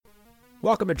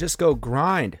Welcome to Just Go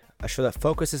Grind, a show that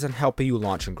focuses on helping you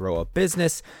launch and grow a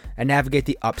business and navigate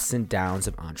the ups and downs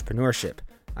of entrepreneurship.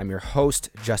 I'm your host,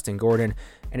 Justin Gordon,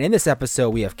 and in this episode,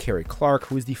 we have Carrie Clark,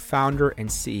 who is the founder and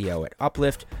CEO at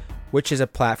Uplift, which is a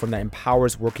platform that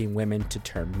empowers working women to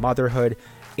turn motherhood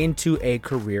into a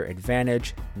career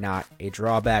advantage, not a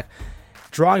drawback.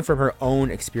 Drawing from her own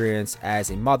experience as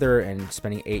a mother and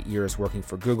spending 8 years working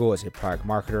for Google as a product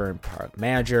marketer and product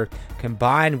manager,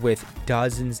 combined with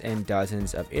dozens and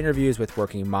dozens of interviews with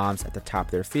working moms at the top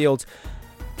of their fields,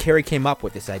 Carrie came up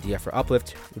with this idea for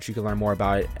Uplift, which you can learn more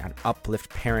about it on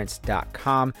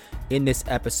upliftparents.com. In this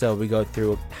episode, we go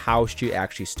through how she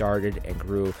actually started and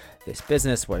grew this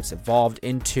business, what it's evolved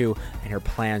into, and her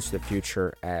plans for the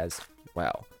future as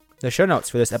well. The show notes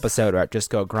for this episode are at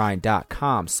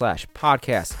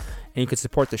justgogrind.com/podcast, and you can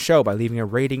support the show by leaving a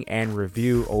rating and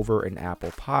review over in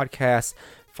Apple Podcasts.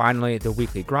 Finally, the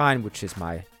Weekly Grind, which is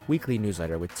my weekly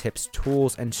newsletter with tips,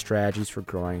 tools, and strategies for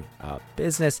growing a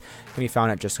business, can be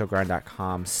found at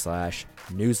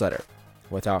justgogrind.com/newsletter.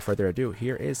 Without further ado,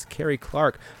 here is Carrie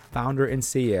Clark, founder and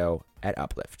CEO at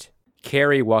Uplift.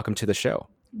 Carrie, welcome to the show.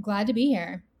 Glad to be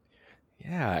here.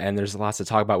 Yeah, and there's lots to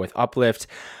talk about with Uplift.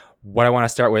 What I want to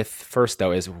start with first,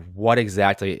 though, is what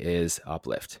exactly is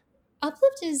Uplift?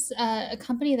 Uplift is a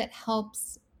company that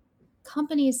helps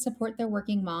companies support their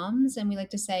working moms, and we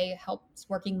like to say helps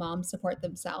working moms support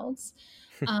themselves.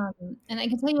 And I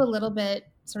can tell you a little bit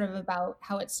sort of about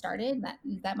how it started.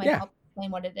 That might help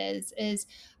explain what it is.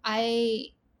 I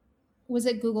was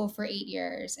at Google for 8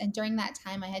 years, and during that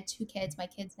time, I had 2 kids. My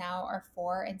kids now are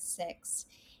 4 and 6,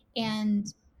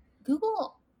 and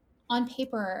Google, on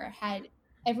paper, had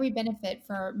every benefit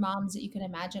for moms that you can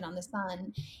imagine on the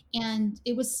sun. And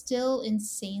it was still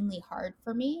insanely hard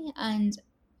for me. And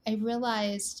I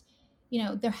realized,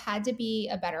 there had to be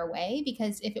a better way,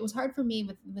 because if it was hard for me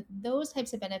with those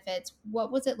types of benefits,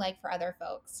 what was it like for other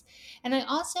folks? And I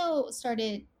also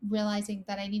started realizing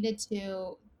that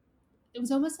it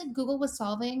was almost like Google was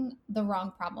solving the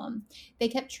wrong problem. They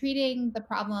kept treating the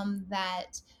problem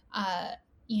that,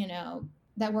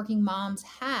 that working moms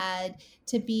had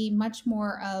to be much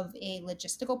more of a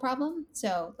logistical problem.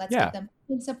 So let's get them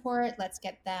food support, let's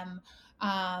get them,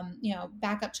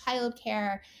 backup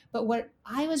childcare. But what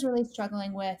I was really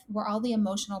struggling with were all the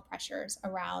emotional pressures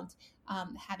around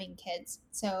having kids.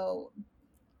 So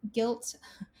guilt,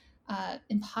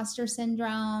 imposter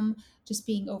syndrome, just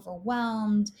being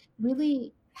overwhelmed,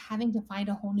 really having to find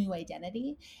a whole new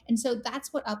identity. And so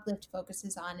that's what Uplift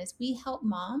focuses on, is we help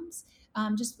moms,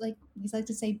 just like we like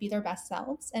to say, be their best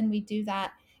selves. And we do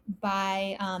that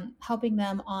by helping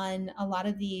them on a lot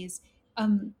of these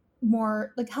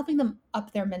more like helping them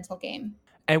up their mental game.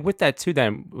 And with that too,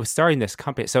 then with starting this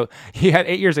company, so you had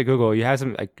 8 years at Google, you had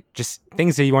some like just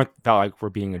things that you weren't felt like were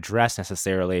being addressed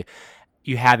necessarily.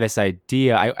 You had this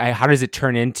idea. How does it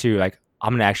turn into like,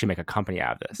 I'm going to actually make a company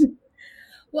out of this?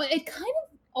 Well, it kind of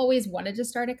always wanted to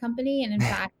start a company. And in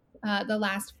fact, the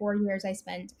last 4 years I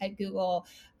spent at Google,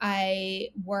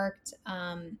 I worked,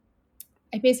 I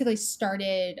basically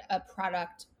started a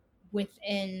product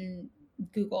within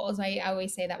Google. As I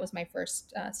always say, that was my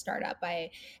first startup.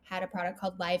 I had a product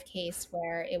called Live Case,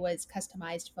 where it was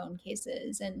customized phone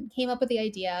cases, and came up with the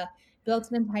idea,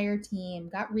 built an entire team,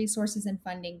 got resources and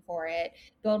funding for it,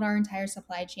 built our entire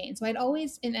supply chain. So I'd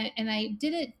always, and I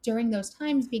did it during those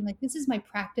times being like, this is my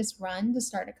practice run to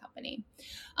start a company.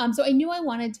 So I knew I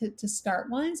wanted to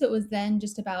start one. So it was then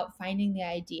just about finding the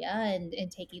idea and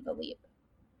taking the leap.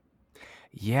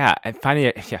 Yeah, and finding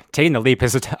it, taking the leap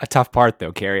is a tough part,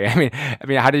 though, Carrie. I mean,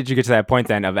 how did you get to that point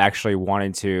then of actually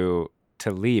wanting to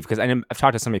leave? Because I've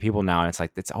talked to so many people now, and it's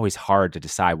like it's always hard to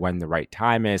decide when the right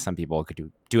time is. Some people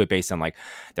could do it based on like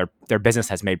their business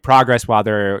has made progress while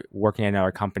they're working in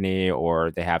another company,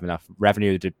 or they have enough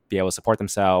revenue to be able to support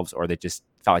themselves, or they just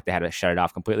felt like they had to shut it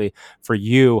off completely. For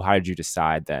you, how did you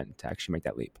decide then to actually make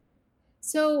that leap?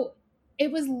 So it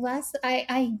was less,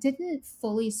 I didn't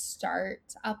fully start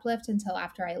Uplift until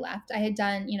after I left. I had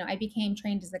done, I became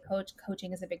trained as a coach.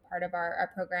 Coaching is a big part of our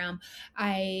program.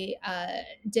 I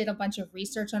did a bunch of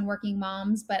research on working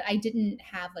moms, but I didn't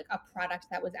have like a product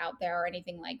that was out there or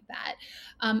anything like that.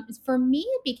 For me,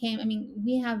 it became,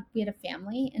 we had a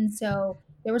family. And so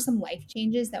there were some life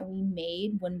changes that we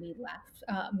made when we left.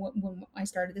 When I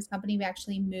started this company, we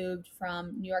actually moved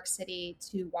from New York City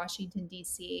to Washington,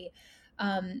 D.C.,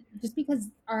 just because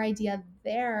our idea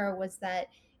there was that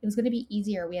it was going to be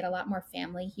easier. We had a lot more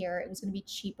family here. It was going to be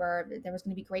cheaper. There was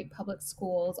going to be great public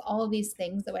schools, all of these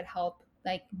things that would help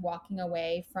like walking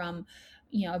away from,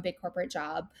 a big corporate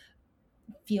job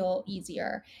feel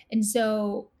easier. And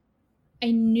so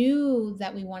I knew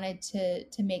that we wanted to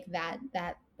make that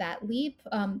that leap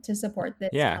to support this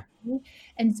Yeah. company.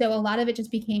 And so a lot of it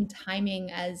just became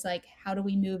timing as like, how do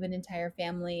we move an entire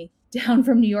family down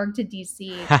from New York to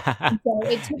DC? And so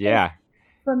it took us Yeah.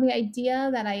 from the idea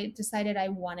that I decided I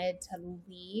wanted to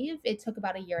leave, it took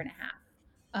about a year and a half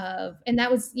of, and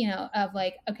that was, of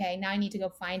like, okay, now I need to go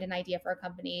find an idea for a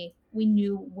company. We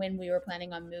knew when we were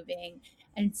planning on moving.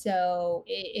 And so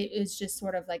it was just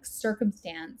sort of like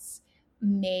circumstance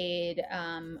made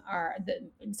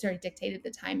sort of dictated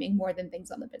the timing more than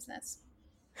things on the business.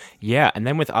 Yeah, and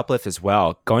then with Uplift as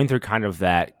well, going through kind of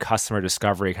that customer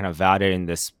discovery, kind of validating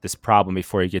this problem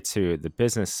before you get to the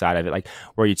business side of it. Like,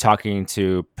 were you talking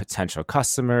to potential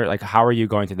customer? Like, how are you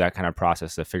going through that kind of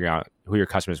process of figuring out who your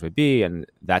customers would be and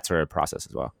that sort of process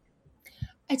as well?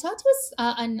 I talked to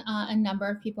a number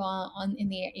of people in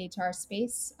the HR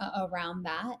space around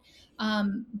that.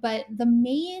 But the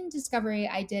main discovery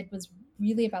I did was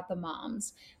really about the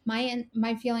moms.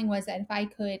 My feeling was that if I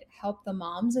could help the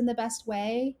moms in the best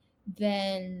way,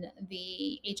 then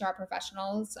the HR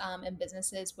professionals and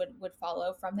businesses would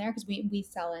follow from there, because we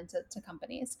sell into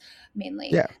companies mainly.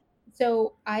 Yeah.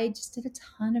 So I just did a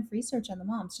ton of research on the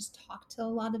moms, just talked to a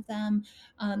lot of them.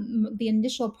 The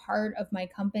initial part of my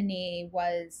company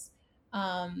was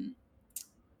um,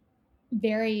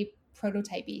 very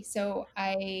prototypey. So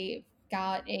I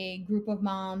got a group of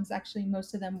moms, actually,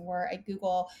 most of them were at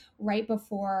Google right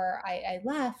before I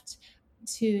left,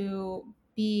 to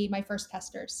be my first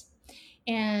testers.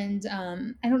 And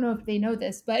I don't know if they know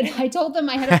this, but I told them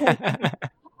I had a program.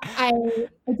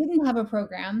 I I didn't have a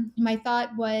program. My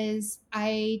thought was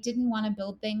I didn't want to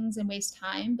build things and waste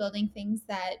time building things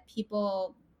that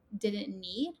people didn't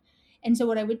need. And so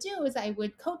what I would do is I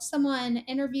would coach someone,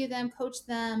 interview them, coach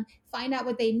them, find out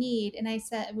what they need, and I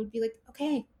said I would be like,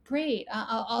 okay, great,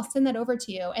 I'll send that over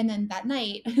to you. And then that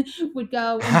night would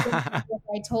go and build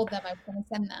what I told them I was going to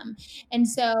send them. And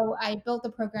so I built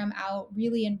the program out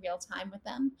really in real time with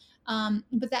them.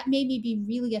 But that made me be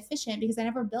really efficient because I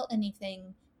never built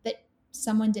anything that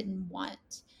someone didn't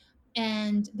want.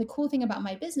 And the cool thing about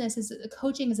my business is that the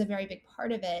coaching is a very big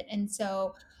part of it. And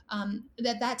so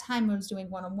at that time, I was doing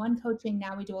one-on-one coaching.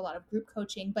 Now we do a lot of group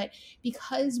coaching. But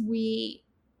because we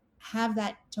have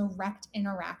that direct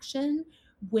interaction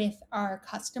with our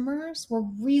customers, we're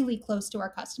really close to our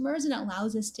customers, and it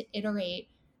allows us to iterate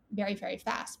very, very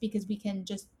fast because we can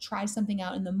just try something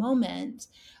out in the moment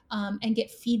and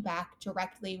get feedback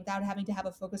directly without having to have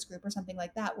a focus group or something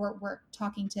like that.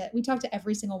 We talk to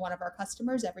every single one of our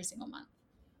customers every single month.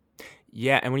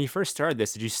 Yeah, and when you first started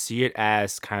this, did you see it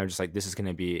as kind of just like this is going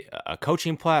to be a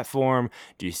coaching platform?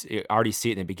 Do you already see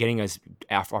it in the beginning as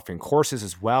offering courses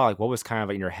as well? Like, what was kind of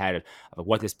in your head of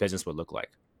what this business would look like?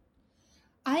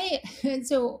 I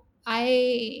so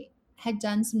I had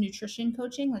done some nutrition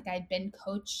coaching. Like I'd been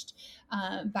coached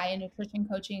by a nutrition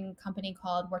coaching company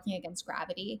called Working Against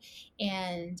Gravity,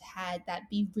 and had that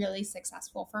be really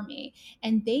successful for me.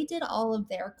 And they did all of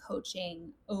their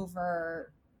coaching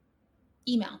over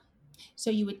email.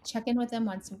 So you would check in with them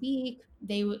once a week.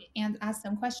 They would ask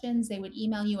them questions. They would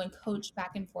email you and coach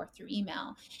back and forth through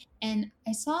email. And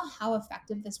I saw how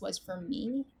effective this was for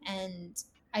me. And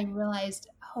I realized,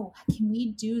 oh, can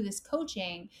we do this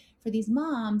coaching for these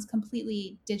moms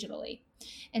completely digitally?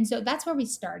 And so that's where we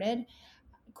started.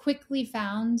 Quickly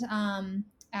found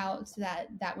out that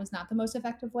that was not the most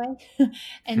effective way.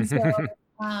 And so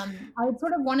I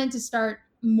sort of wanted to start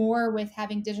more with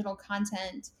having digital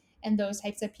content and those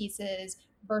types of pieces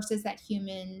versus that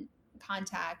human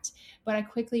contact. But I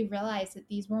quickly realized that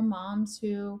these were moms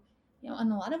who, in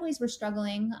a lot of ways were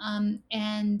struggling.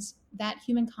 And that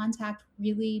human contact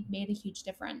really made a huge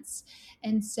difference.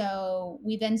 And so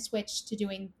we then switched to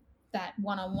doing that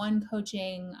one-on-one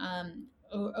coaching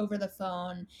over the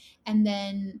phone. And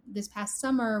then this past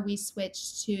summer, we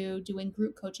switched to doing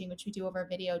group coaching, which we do over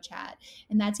video chat.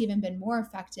 And that's even been more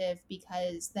effective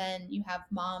because then you have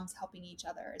moms helping each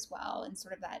other as well, and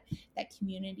sort of that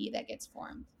community that gets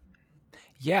formed.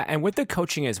 Yeah, and with the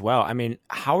coaching as well, I mean,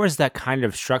 how is that kind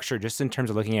of structured just in terms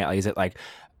of looking at, like, is it like,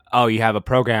 oh, you have a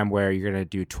program where you're going to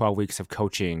do 12 weeks of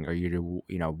coaching, or you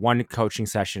do, one coaching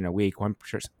session a week, one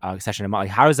session a month?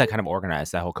 Like, how is that kind of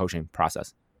organized, that whole coaching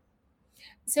process?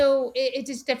 So it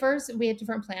just differs. We have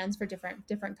different plans for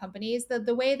different companies.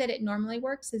 The way that it normally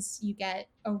works is you get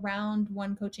around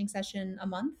one coaching session a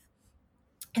month.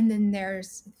 And then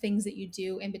there's things that you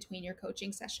do in between your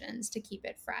coaching sessions to keep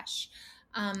it fresh.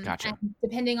 And Gotcha.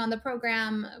 depending on the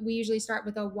program, we usually start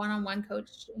with a one-on-one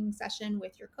coaching session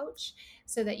with your coach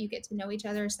so that you get to know each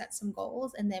other, set some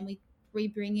goals, and then we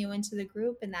bring you into the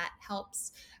group, and that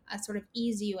helps sort of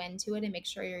ease you into it and make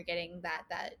sure you're getting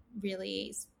that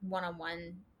really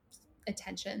one-on-one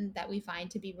attention that we find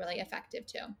to be really effective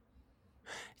too.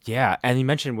 Yeah, and you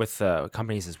mentioned with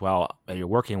companies as well that you're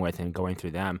working with and going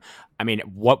through them. I mean,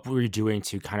 what were you doing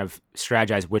to kind of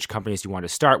strategize which companies you want to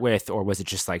start with, or was it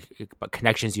just like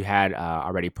connections you had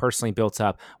already personally built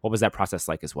up? What was that process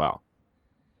like as well?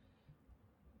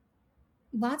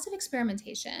 Lots of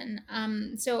experimentation.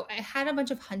 So I had a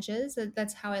bunch of hunches.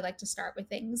 That's how I like to start with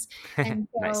things. And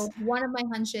Nice. so one of my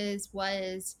hunches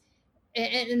was,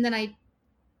 and then I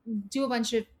do a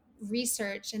bunch of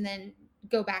research and then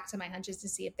go back to my hunches to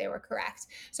see if they were correct.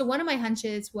 So one of my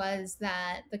hunches was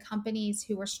that the companies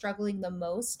who were struggling the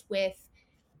most with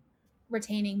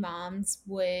retaining moms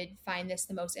would find this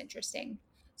the most interesting.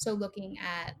 So looking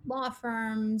at law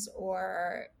firms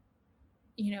or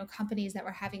companies that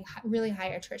were having really high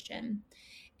attrition,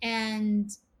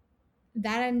 and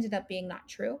that ended up being not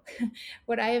true.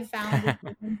 What I have found is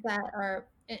the ones that are,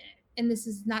 and this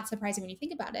is not surprising when you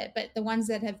think about it, but the ones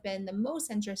that have been the most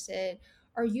interested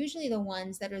are usually the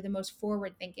ones that are the most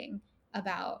forward thinking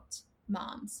about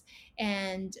moms.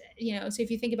 And, so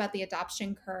if you think about the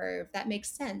adoption curve, that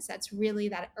makes sense. That's really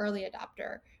that early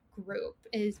adopter group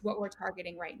is what we're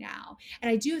targeting right now. And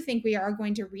I do think we are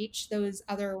going to reach those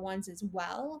other ones as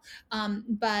well.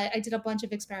 But I did a bunch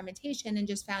of experimentation and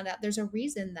just found out there's a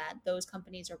reason that those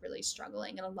companies are really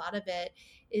struggling. And a lot of it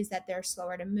is that they're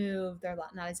slower to move, they're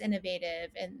not as innovative,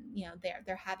 and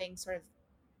they're having sort of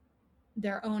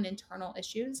their own internal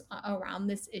issues around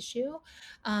this issue.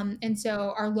 And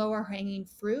so our lower hanging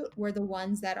fruit were the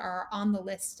ones that are on the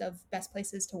list of best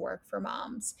places to work for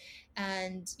moms,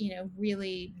 and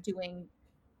really doing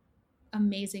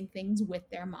amazing things with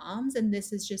their moms. And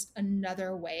this is just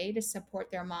another way to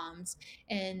support their moms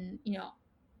and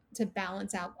to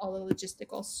balance out all the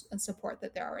logistical support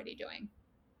that they're already doing.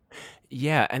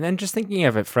 Yeah, and then just thinking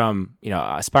of it from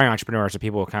aspiring entrepreneurs or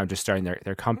people kind of just starting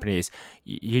their companies,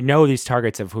 these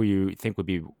targets of who you think would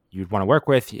be you'd want to work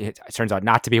with. It turns out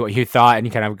not to be what you thought, and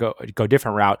you kind of go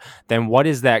different route. Then what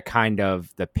is that kind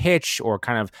of the pitch or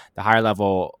kind of the higher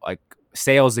level like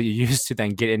sales that you use to then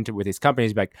get into with these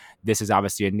companies? Like this is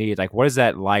obviously a need. Like what is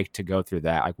that like to go through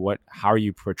that? Like how are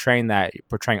you portraying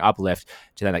uplift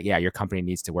to then like your company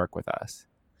needs to work with us?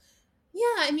 Yeah,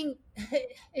 I mean,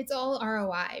 it's all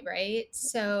ROI, right?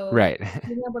 So Right.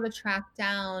 being able to track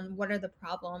down what are the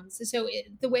problems. So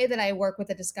the way that I work with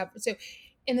a discovery, so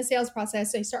in the sales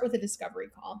process, I start with a discovery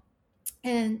call.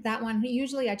 And that one,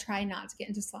 usually I try not to get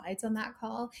into slides on that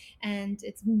call. And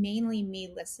it's mainly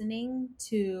me listening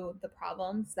to the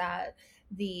problems that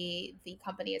the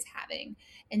company is having.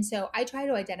 And so I try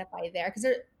to identify there because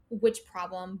which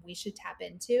problem we should tap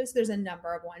into. So there's a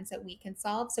number of ones that we can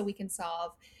solve. So we can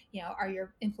solve, are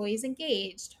your employees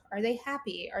engaged? Are they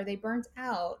happy? Are they burnt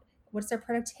out? What's their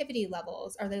productivity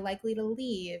levels? Are they likely to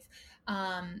leave?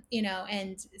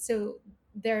 And so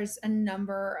there's a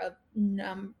number of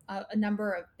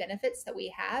benefits that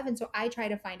we have, and so I try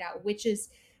to find out which is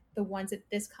the ones that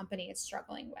this company is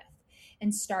struggling with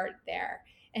and start there.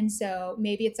 And so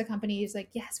maybe it's a company who's like,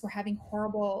 yes, we're having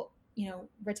horrible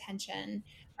retention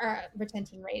or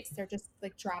retention rates, they're just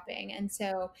like dropping. And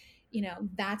so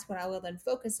that's what I will then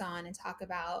focus on and talk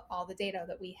about all the data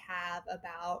that we have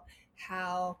about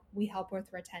how we help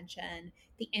with retention,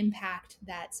 the impact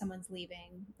that someone's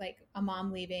leaving, like a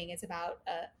mom leaving is about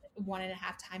 1.5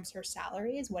 times her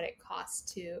salary is what it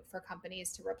costs for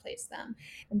companies to replace them.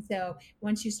 And so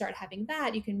once you start having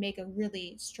that, you can make a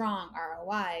really strong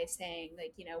ROI saying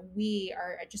like, we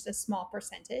are just a small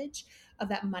percentage of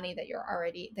that money that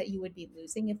you would be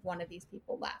losing if one of these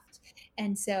people left.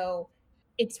 And so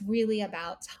it's really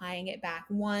about tying it back,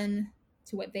 one,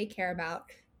 to what they care about,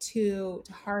 two,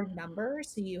 to hard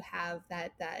numbers. So you have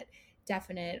that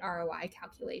definite ROI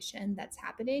calculation that's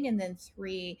happening. And then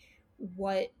three,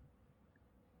 what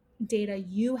data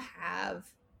you have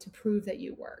to prove that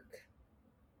you work.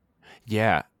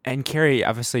 Yeah. And Carrie,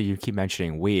 obviously you keep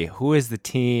mentioning who is the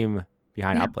team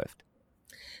behind Yeah. Uplift?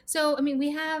 So, I mean,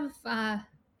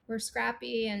 we're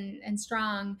scrappy and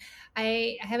strong.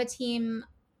 I have a team.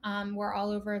 We're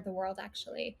all over the world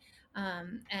actually.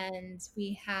 And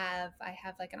I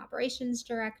have like an operations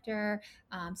director,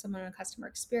 someone on customer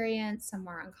experience,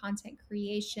 somewhere on content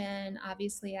creation.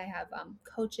 Obviously I have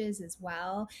coaches as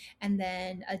well. And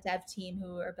then a dev team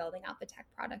who are building out the tech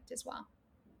product as well.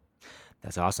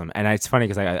 That's awesome. And it's funny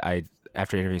because I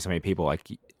after interviewing so many people, like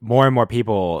more and more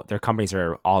people, their companies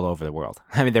are all over the world.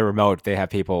 I mean, they're remote. They have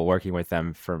people working with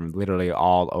them from literally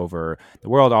all over the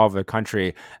world, all over the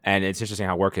country. And it's interesting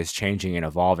how work is changing and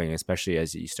evolving, especially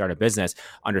as you start a business,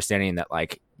 understanding that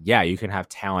like, yeah, you can have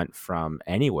talent from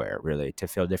anywhere really to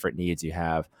fill different needs you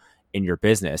have in your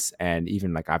business. And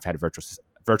even like I've had virtual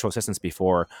virtual assistants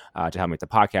before to help me with the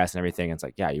podcast and everything. And it's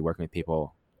like, yeah, you're working with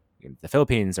people in the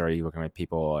Philippines, or are you working with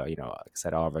people, like I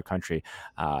said, all over the country?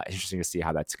 It's interesting to see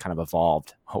how that's kind of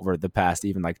evolved over the past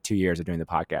even like 2 years of doing the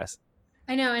podcast.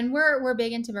 I know, and we're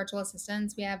big into virtual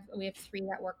assistants. We have three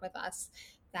that work with us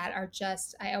that are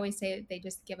just, I always say they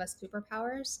just give us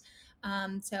superpowers.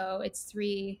 So it's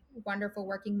three wonderful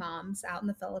working moms out in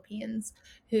the Philippines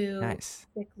who Nice.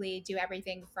 basically do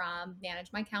everything from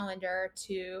manage my calendar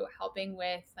to helping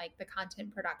with like the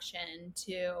content production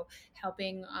to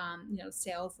helping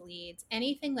sales leads,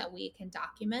 anything that we can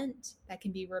document that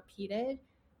can be repeated,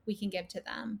 we can give to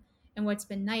them. And what's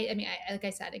been nice, I mean, like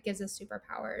I said, it gives us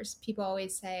superpowers. People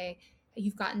always say,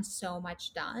 you've gotten so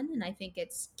much done. And I think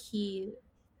it's key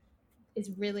is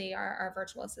really our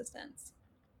virtual assistants.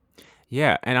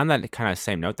 Yeah, and on that kind of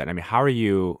same note, then, I mean, how do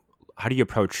you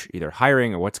approach either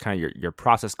hiring, or what's kind of your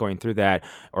process going through that,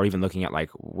 or even looking at like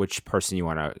which person you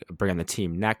want to bring on the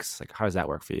team next? Like, how does that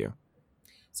work for you?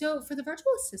 So for the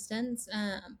virtual assistants,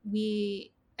 I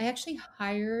actually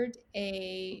hired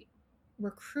a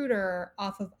recruiter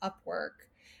off of Upwork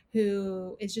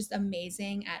who is just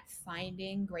amazing at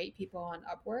finding great people on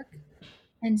Upwork.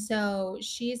 And so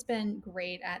she's been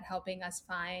great at helping us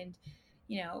find,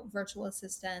 virtual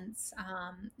assistants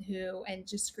who and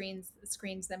just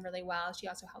screens them really well. She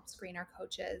also helps screen our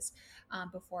coaches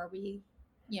before we,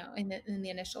 in the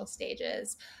initial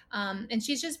stages. And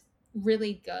she's just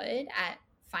really good at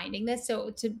finding this.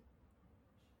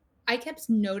 I kept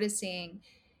noticing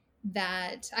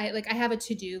that I have a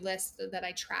to-do list that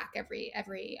I track every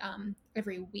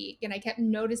week, and I kept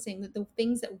noticing that the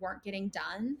things that weren't getting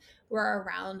done were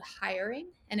around hiring,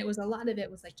 and it was a lot of it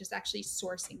was like just actually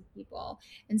sourcing people.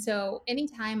 And so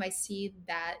anytime I see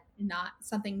that not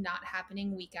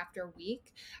happening week after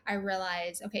week, I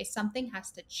realize, okay, something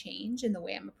has to change in the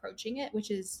way I'm approaching it,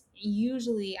 which is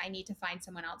usually I need to find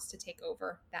someone else to take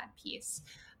over that piece.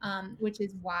 Which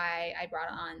is why I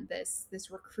brought on this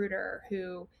recruiter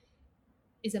who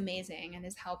is amazing and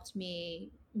has helped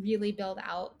me really build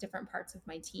out different parts of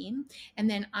my team. And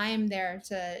then I'm there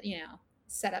to,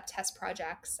 set up test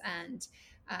projects and,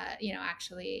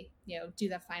 actually, do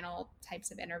the final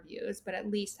types of interviews. But at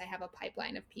least I have a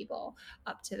pipeline of people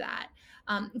up to that.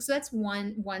 So that's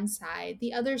one side.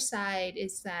 The other side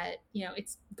is that,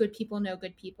 it's good people know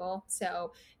good people.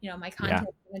 So, my Yeah.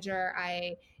 content manager,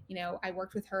 I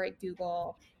worked with her at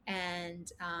Google,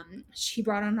 and she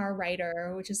brought on our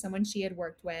writer, which is someone she had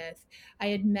worked with. I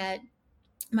had met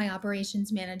my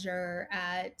operations manager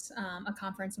at a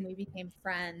conference and we became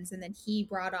friends. And then he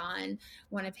brought on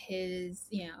one of his,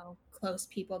 close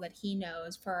people that he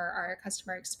knows for our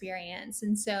customer experience.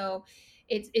 And so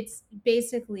it's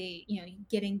basically,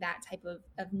 getting that type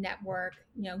of network,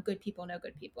 good people know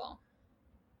good people.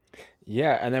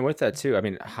 Yeah, and then with that too, I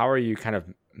mean, how are you kind of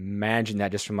managing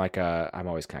that just from like I'm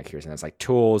always kind of curious, and it's like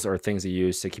tools or things you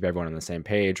use to keep everyone on the same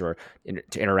page, or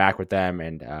to interact with them,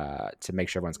 and to make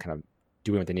sure everyone's kind of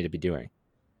doing what they need to be doing.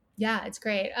 Yeah, it's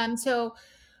great. So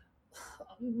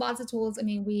lots of tools. I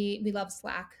mean, we love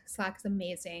Slack. Slack is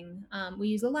amazing. We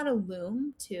use a lot of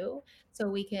Loom too, so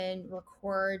we can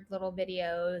record little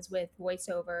videos with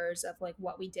voiceovers of like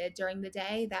what we did during the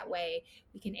day. That way,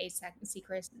 we can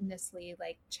asynchronously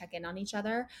like check in on each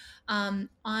other.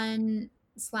 On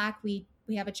Slack, we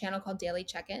have a channel called Daily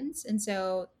Check-ins, and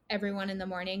so everyone in the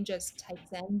morning just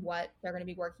types in what they're going to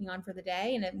be working on for the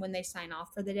day, and then when they sign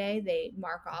off for the day, they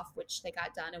mark off which they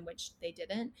got done and which they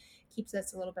didn't. Keeps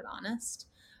us a little bit honest.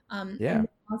 And Yeah. we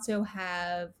also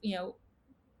have,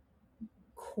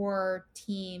 core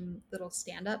team little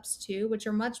stand-ups too, which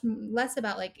are much less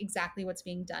about like exactly what's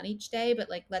being done each day, but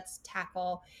like let's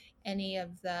tackle any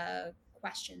of the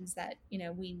questions that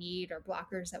we need or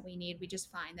blockers that we need. We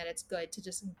just find that it's good to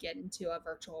just get into a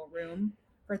virtual room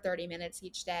for 30 minutes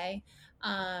each day,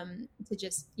 to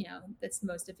just that's the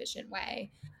most efficient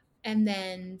way. And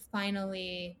then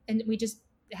finally, and we just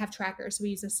have trackers. So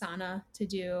we use Asana to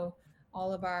do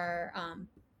all of our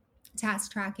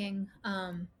task tracking,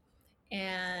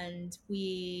 and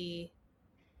we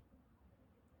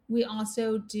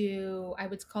also do, I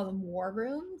would call them war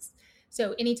rooms.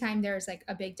 So anytime there's like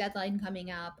a big deadline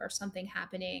coming up or something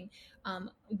happening,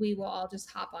 we will all just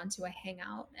hop onto a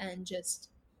hangout and just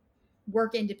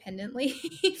work independently,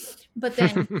 but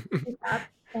then pick up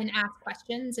and ask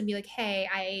questions and be like,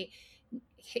 hey,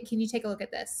 can you take a look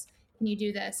at this? Can you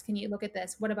do this? Can you look at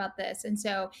this? What about this? And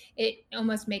so it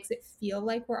almost makes it feel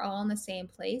like we're all in the same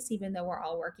place, even though we're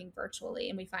all working virtually.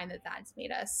 And we find that that's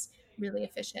made us really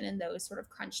efficient in those sort of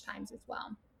crunch times as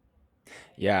well.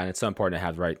 Yeah, and it's so important to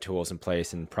have the right tools in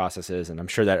place and processes, and I'm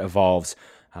sure that evolves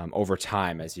over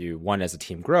time as you one as a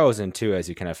team grows, and two as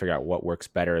you kind of figure out what works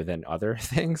better than other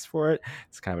things for it.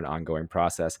 It's kind of an ongoing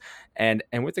process, and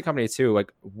with the company too,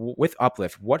 like with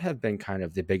Uplift, what have been kind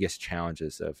of the biggest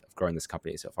challenges of growing this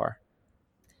company so far?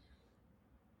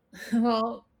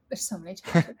 Well, there's so many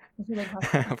challenges. It's a big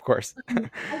question. Of course. I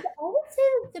would say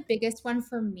that the biggest one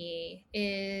for me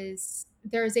is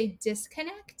there's a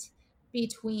disconnect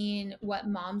between what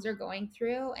moms are going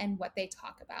through and what they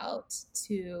talk about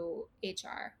to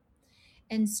HR.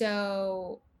 And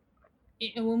so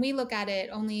when we look at it,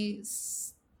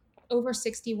 over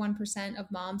 61% of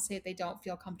moms say they don't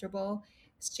feel comfortable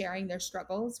sharing their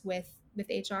struggles with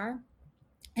HR.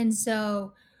 And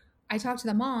so I talk to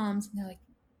the moms and they're like,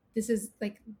 this is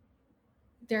like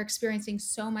they're experiencing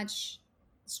so much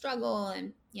struggle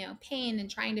and pain and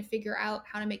trying to figure out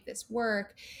how to make this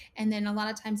work. And then a lot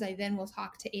of times I then will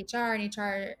talk to HR and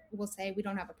HR will say we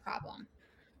don't have a problem,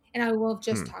 and I will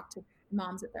just Hmm. talk to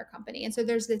moms at their company. And so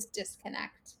there's this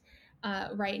disconnect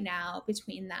right now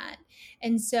between that.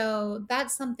 And so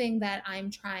that's something that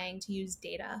I'm trying to use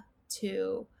data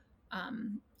to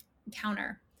um,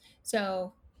 counter.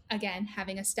 So again,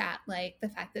 having a stat like the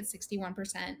fact that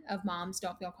 61% of moms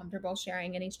don't feel comfortable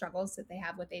sharing any struggles that they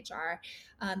have with HR,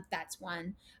 that's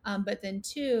one. But then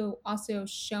two, also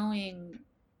showing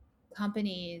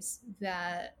companies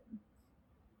that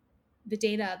the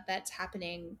data that's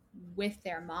happening with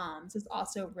their moms is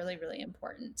also really really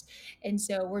important. And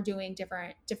so we're doing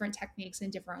different techniques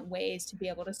and different ways to be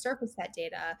able to surface that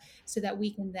data so that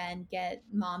we can then get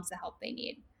moms the help they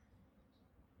need.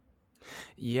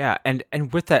 Yeah, and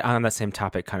with that on that same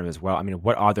topic kind of as well, I mean,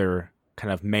 what other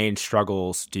kind of main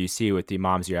struggles do you see with the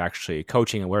moms you're actually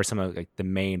coaching, and what are some of like the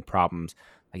main problems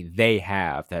like they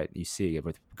have that you see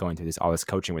with going through this all this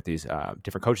coaching with these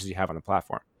different coaches you have on the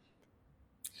platform?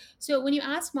 So when you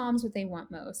ask moms what they want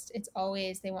most, it's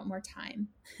always they want more time.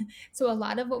 So a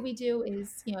lot of what we do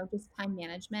is just time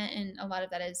management, and a lot of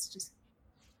that is just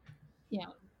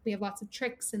we have lots of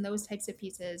tricks and those types of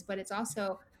pieces, but it's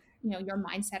also your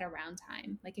mindset around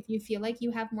time. Like if you feel like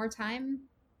you have more time,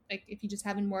 like if you just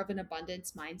have more of an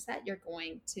abundance mindset, you're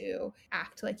going to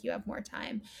act like you have more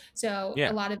time. So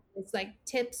a Yeah. lot of it's like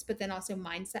tips, but then also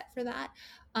mindset for that.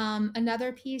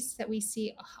 Another piece that we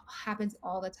see happens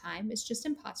all the time is just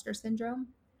imposter syndrome.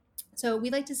 So we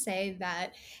like to say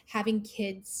that having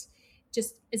kids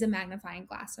just is a magnifying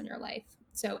glass on your life.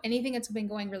 So anything that's been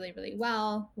going really, really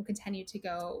well will continue to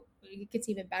go. It gets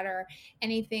even better.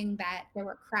 Anything that there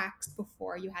were cracks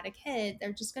before you had a kid,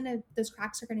 those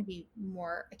cracks are going to be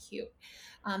more acute.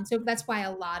 So that's why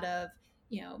a lot of,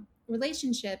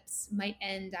 relationships might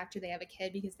end after they have a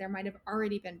kid because there might have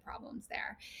already been problems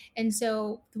there. And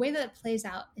so the way that it plays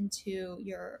out into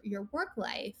your work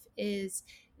life is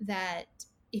that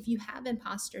if you have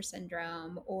imposter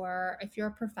syndrome or if you're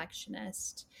a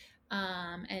perfectionist,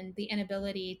 and the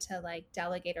inability to like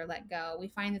delegate or let go, we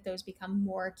find that those become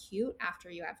more acute after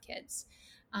you have kids.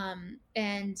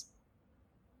 And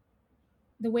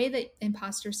the way that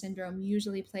imposter syndrome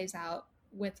usually plays out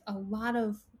with a lot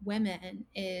of women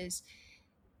is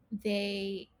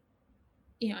they,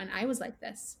 and I was like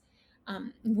this.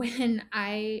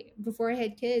 Before I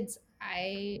had kids,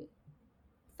 I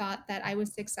thought that I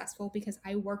was successful because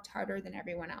I worked harder than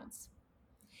everyone else.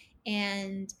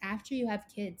 And after you have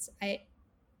kids, I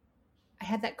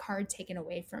had that card taken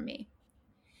away from me,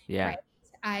 Yeah. right?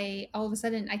 I all of a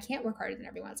sudden I can't work harder than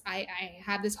everyone else. I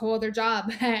have this whole other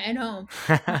job at home.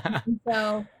 And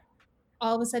so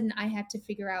all of a sudden I have to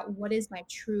figure out what is my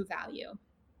true value.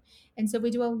 And so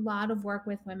we do a lot of work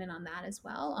with women on that as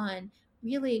well, on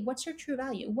really what's your true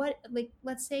value? What, like,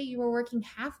 let's say you were working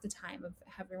half the time of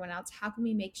everyone else. How can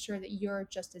we make sure that you're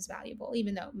just as valuable,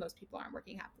 even though most people aren't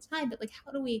working half the time? But like,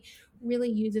 how do we really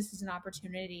use this as an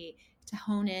opportunity to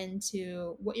hone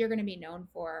into what you're going to be known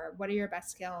for? What are your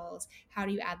best skills? How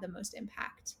do you add the most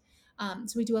impact?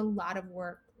 So we do a lot of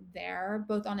work there,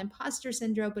 both on imposter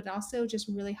syndrome, but also just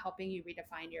really helping you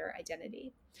redefine your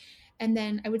identity. And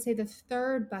then I would say the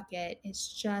third bucket is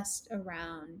just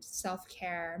around self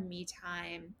care, me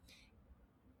time,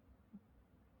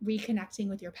 reconnecting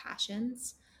with your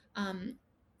passions. Um,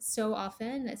 so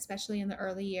often, especially in the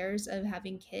early years of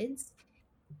having kids,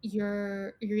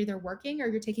 you're either working or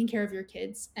you're taking care of your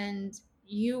kids, and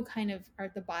you kind of are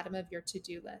at the bottom of your to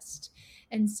do list.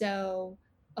 And so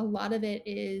a lot of it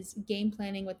is game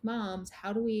planning with moms.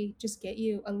 How do we just get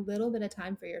you a little bit of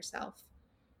time for yourself?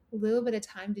 a little bit of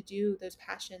time to do those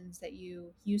passions that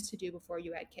you used to do before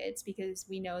you had kids, because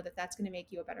we know that that's going to make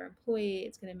you a better employee.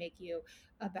 It's going to make you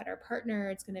a better partner.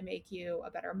 It's going to make you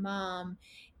a better mom,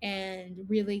 and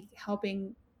really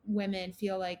helping women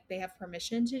feel like they have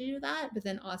permission to do that, but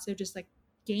then also just like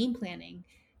game planning,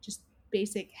 just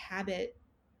basic habit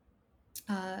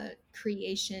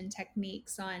creation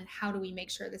techniques on how do we make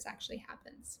sure this actually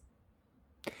happens.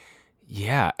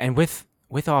 Yeah, and with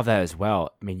all that as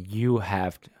well, I mean, you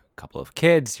have a couple of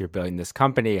kids, you're building this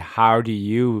company. How do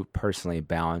you personally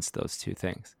balance those two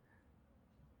things?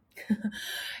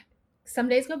 Some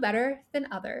days go better than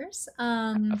others.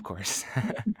 Of course.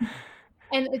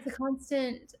 And it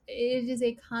is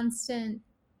a constant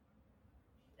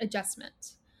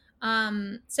adjustment.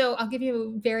 So I'll give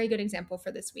you a very good example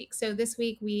for this week. So this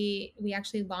week we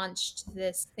actually launched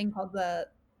this thing called the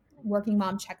Working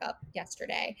Mom Checkup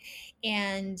yesterday,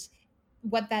 and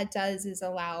what that does is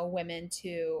allow women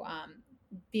to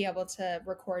be able to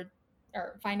record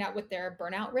or find out what their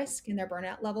burnout risk and their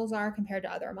burnout levels are compared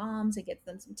to other moms. It gives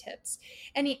them some tips.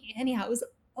 Anyhow, it was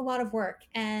a lot of work,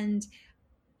 and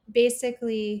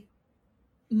basically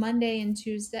Monday and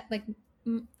Tuesday, like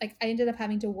I ended up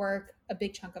having to work a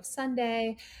big chunk of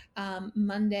Sunday.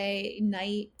 Monday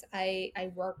night,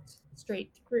 I worked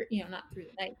straight through, not through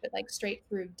the night, but like straight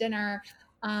through dinner.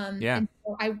 Yeah. And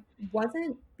so I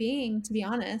wasn't being, to be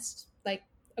honest, like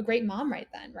a great mom right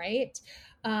then, right?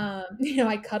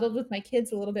 I cuddled with my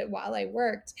kids a little bit while I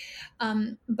worked,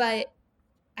 but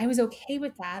I was okay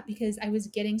with that because I was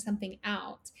getting something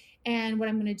out. And what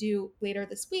I'm going to do later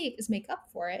this week is make up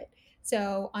for it.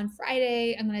 So on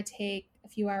Friday, I'm going to take a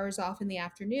few hours off in the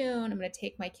afternoon. I'm going to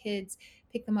take my kids,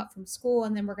 pick them up from school,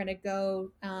 and then we're going to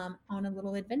go on a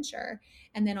little adventure.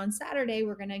 And then on Saturday,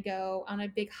 we're going to go on a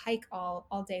big hike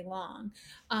all day long.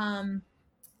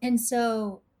 And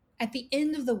so at the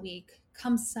end of the week,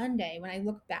 come Sunday, when I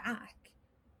look back,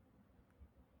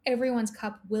 everyone's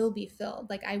cup will be filled.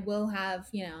 Like I will have,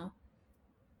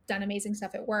 done amazing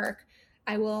stuff at work.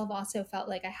 I will have also felt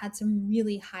like I had some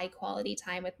really high quality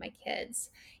time with my kids,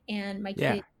 and my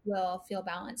Yeah. kids will feel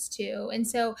balanced too. And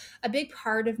so a big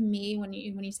part of me when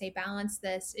you say balance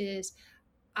this is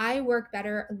I work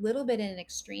better a little bit in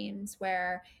extremes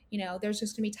where, there's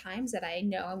just gonna be times that I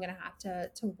know I'm gonna have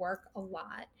to work a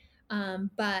lot.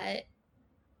 But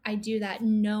I do that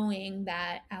knowing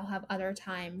that I'll have other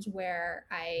times where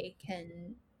I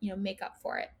can, make up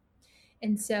for it.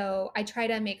 And so I try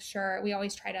to make sure we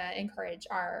always try to encourage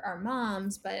our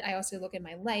moms, but I also look at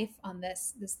my life on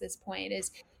this point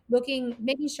is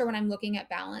making sure when I'm looking at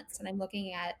balance and I'm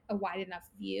looking at a wide enough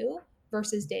view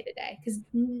versus day to day, because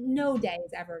no day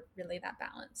is ever really that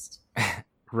balanced.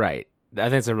 Right. I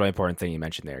think it's a really important thing you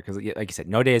mentioned there because, like you said,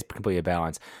 no day is completely a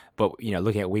balance. But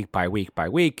looking at week by week by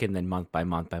week, and then month by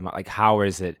month by month, like how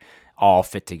is it all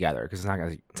fit together? Because it's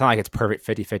not like it's perfect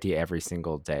 50-50 every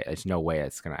single day. There's no way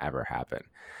it's going to ever happen.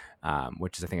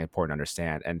 Which is I think important to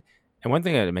understand. And one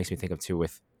thing that it makes me think of too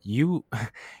with you,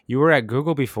 you were at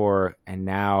Google before, and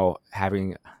now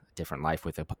having a different life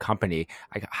with a company.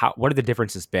 Like what have the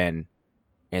differences been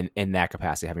in that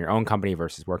capacity, having your own company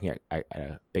versus working at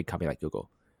a big company like Google?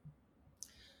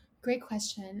 Great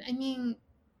question. I mean,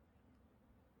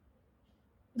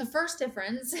 the first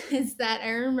difference is that I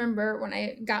remember when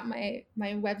I got my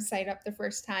website up the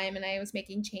first time and I was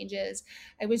making changes,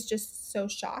 I was just so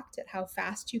shocked at how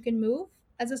fast you can move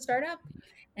as a startup.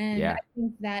 And I Yeah.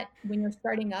 think that when you're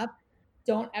starting up,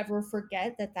 don't ever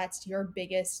forget that that's your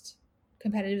biggest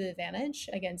competitive advantage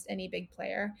against any big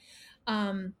player.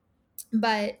 Um,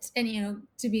 but and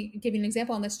to be give you an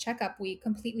example, on this checkup we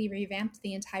completely revamped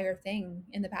the entire thing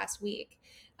in the past week,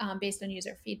 based on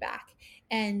user feedback,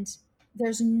 and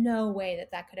there's no way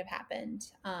that that could have happened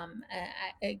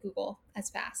at Google as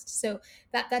fast. So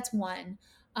that's one.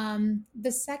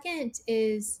 The second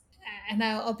is, and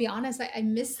I'll be honest, I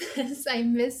miss this. I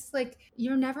miss, like,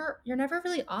 you're never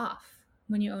really off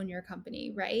when you own your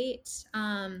company, right?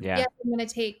 Yeah. Yes,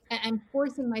 I'm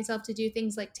forcing myself to do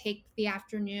things like take the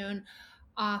afternoon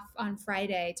off on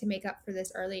Friday to make up for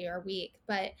this earlier week.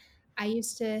 But I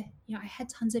used to, I had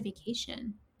tons of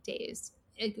vacation days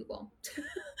at Google.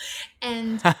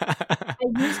 And I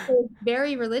used to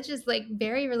very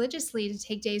religiously to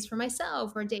take days for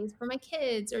myself or days for my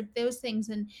kids or those things.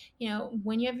 And,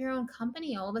 when you have your own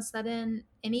company, all of a sudden,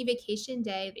 any vacation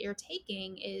day that you're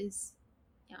taking is,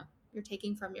 you know, you're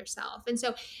taking from yourself. And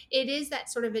so it is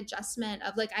that sort of adjustment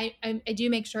of like, I do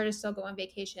make sure to still go on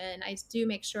vacation. I do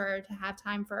make sure to have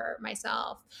time for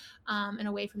myself, and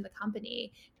away from the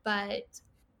company. But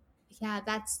yeah,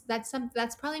 that's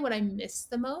probably what I miss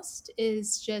the most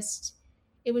is just,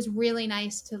 it was really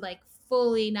nice to like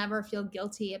fully never feel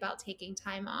guilty about taking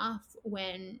time off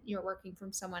when you're working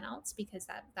from someone else, because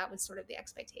that was sort of the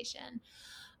expectation.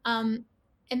 Um,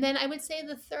 and then I would say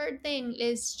the third thing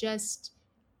is just,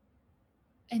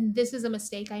 and this is a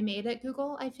mistake I made at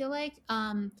Google, I feel like.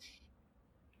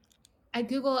 At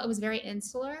Google, I was very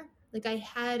insular. Like I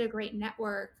had a great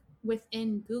network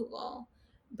within Google,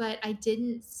 but I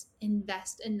didn't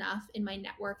invest enough in my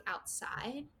network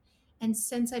outside. And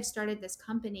since I've started this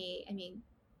company, I mean,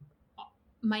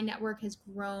 my network has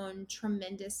grown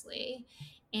tremendously.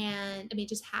 And I mean, it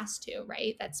just has to,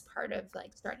 right? That's part of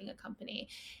like starting a company.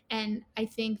 And I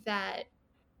think that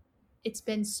it's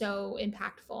been so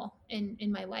impactful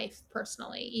in my life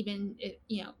personally, even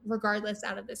regardless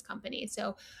out of this company.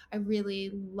 So I really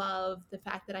love the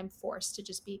fact that I'm forced to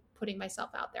just be putting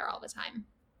myself out there all the time.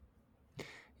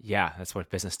 Yeah, that's what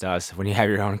business does. When you have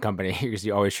your own company,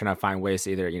 you're always trying to find ways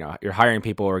to either, you're hiring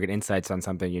people or get insights on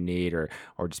something you need, or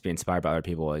just be inspired by other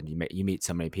people. And you meet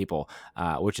so many people,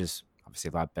 which is obviously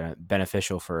a lot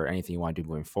beneficial for anything you want to do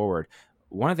moving forward.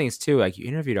 One of the things too, like you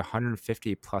interviewed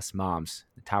 150 plus moms,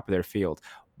 the top of their field.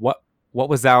 What what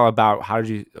was that all about? How did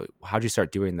you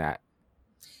start doing that?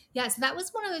 Yeah, so that was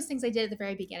one of those things I did at the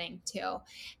very beginning too.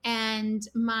 And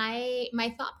my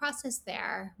thought process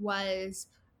there was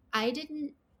I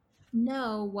didn't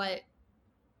know what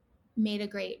made a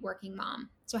great working mom.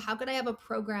 So how could I have a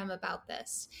program about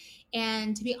this?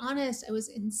 And to be honest, I was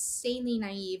insanely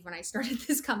naive when I started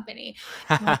this company.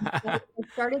 I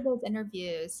started those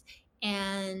interviews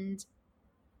and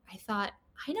I thought,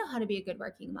 I know how to be a good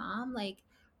working mom. Like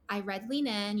I read Lean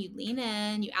In,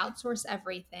 you outsource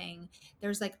everything.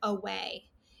 There's like a way.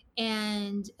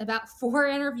 And about four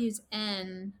interviews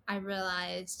in, I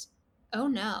realized, oh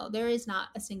no, there is not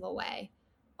a single way.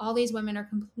 All these women are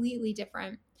completely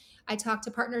different. I talked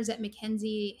to partners at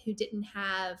McKinsey who didn't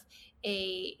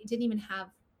even have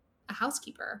a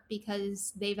housekeeper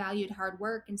because they valued hard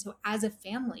work. And so as a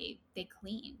family, they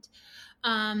cleaned.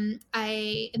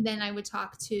 I and then I would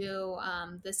talk to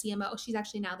the CMO. She's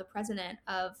actually now the president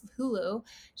of Hulu.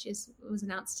 Was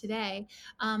announced today,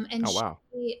 and Oh wow.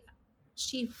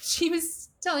 she was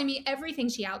telling me everything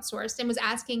she outsourced and was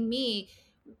asking me,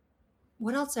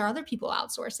 "What else are other people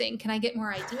outsourcing? Can I get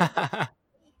more ideas?"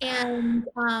 And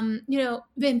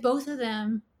then both of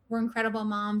them were incredible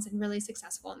moms and really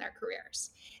successful in their careers.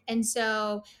 And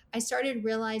so I started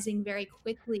realizing very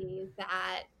quickly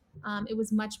that it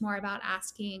was much more about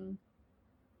asking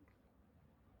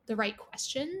the right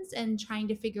questions and trying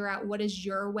to figure out what is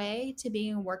your way to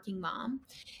being a working mom.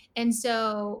 And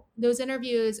so those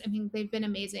interviews, I mean, they've been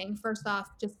amazing. First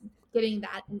off, just getting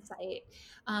that insight.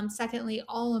 Secondly,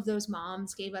 all of those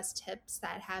moms gave us tips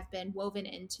that have been woven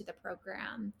into the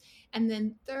program. And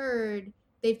then third,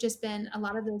 they've just been, a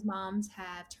lot of those moms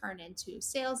have turned into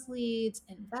sales leads,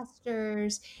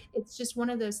 investors. It's just one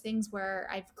of those things where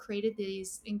I've created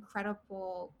these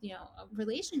incredible,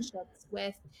 relationships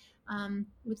with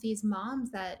these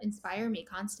moms that inspire me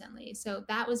constantly. So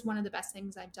that was one of the best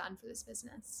things I've done for this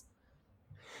business.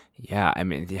 Yeah, I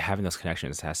mean, having those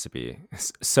connections has to be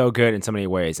so good in so many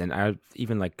ways. And I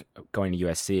even like going to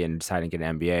USC and deciding to get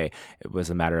an MBA. It was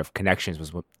a matter of connections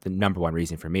was the number one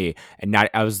reason for me. And not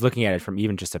I was looking at it from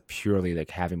even just a purely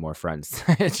like having more friends.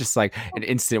 It's just like an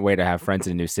instant way to have friends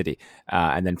in a new city,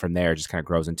 and then from there, it just kind of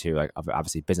grows into like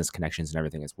obviously business connections and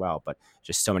everything as well. But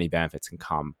just so many benefits can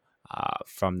come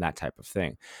from that type of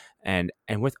thing. And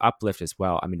with Uplift as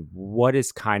well. I mean, what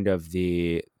is kind of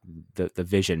the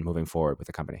vision moving forward with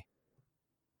the company?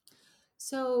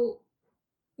 So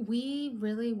we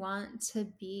really want to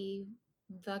be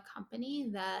the company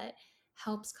that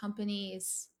helps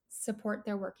companies support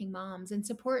their working moms and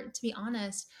support, to be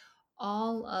honest,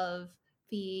 all of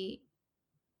the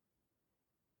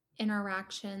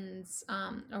interactions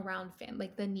around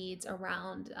like the needs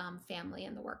around family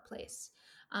in the workplace.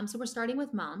 So we're starting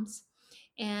with moms,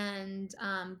 and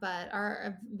but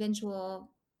our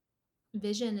eventual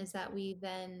vision is that we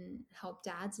then help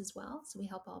dads as well. So we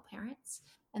help all parents,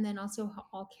 and then also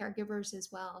all caregivers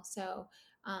as well. So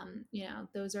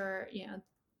those are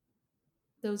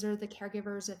the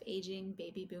caregivers of aging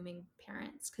baby booming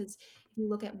parents, because if you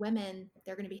look at women,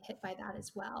 they're going to be hit by that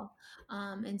as well.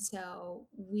 And so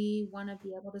we want to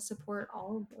be able to support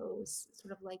all of those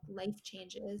sort of like life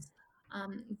changes,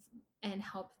 um, and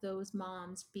help those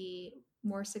moms be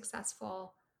more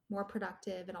successful, more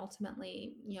productive, and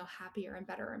ultimately happier and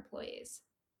better employees.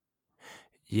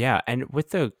 Yeah, and with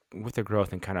the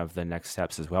growth and kind of the next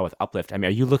steps as well with Uplift, I mean,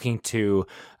 are you looking to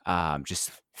just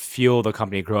fuel the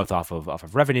company growth off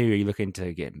of revenue? Are you looking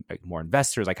to get like more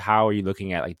investors? Like, how are you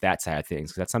looking at like that side of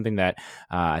things? Because that's something that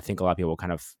I think a lot of people will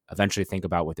kind of eventually think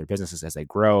about with their businesses as they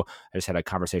grow. I just had a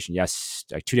conversation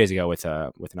like 2 days ago with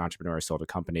an entrepreneur who sold a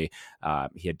company.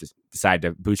 He had decided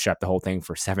to bootstrap the whole thing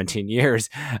for 17 years.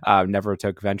 Never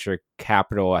took venture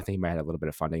capital. I think he might have a little bit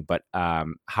of funding, but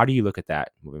how do you look at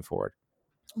that moving forward?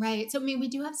 Right. So, I mean, we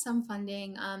do have some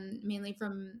funding, mainly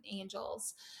from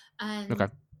angels. And Okay.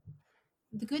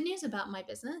 the good news about my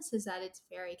business is that it's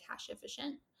very cash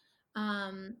efficient.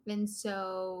 And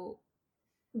so,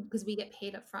 because we get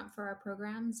paid up front for our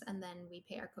programs and then we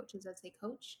pay our coaches as they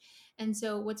coach. And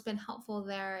so, what's been helpful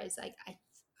there is like,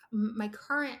 my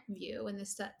current view, and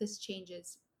this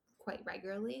changes quite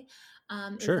regularly, is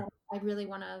that Sure. I really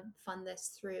want to fund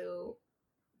this through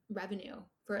revenue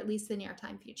for at least the near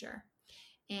time future.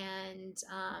 And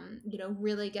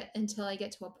really get until I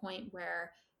get to a point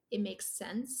where it makes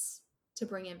sense to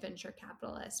bring in venture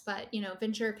capitalists. But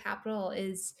venture capital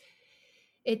is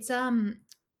it's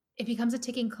it becomes a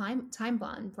ticking time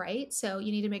bomb, right? So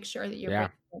you need to make sure that you're Yeah.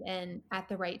 bringing it in at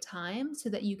the right time so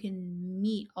that you can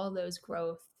meet all those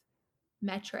growth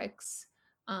metrics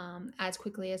as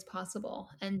quickly as possible.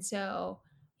 And so,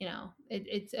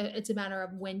 it's a matter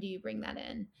of when do you bring that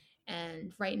in.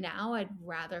 And right now, I'd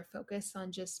rather focus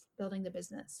on just building the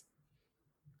business.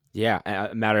 Yeah,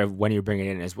 a matter of when you bring it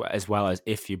in as well as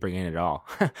if you bring it in at all,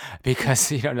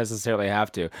 because you don't necessarily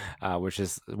have to, which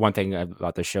is one thing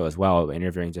about the show as well,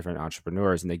 interviewing different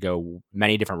entrepreneurs, and they go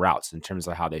many different routes in terms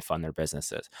of how they fund their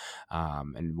businesses,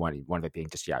 and one of it being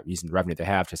just using the revenue they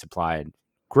have to supply and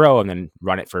grow, and then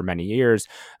run it for many years.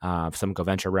 Some go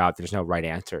venture route. There's no right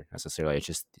answer necessarily. It's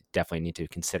just definitely need to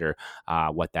consider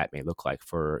what that may look like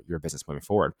for your business moving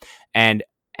forward, and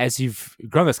as you've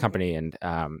grown this company and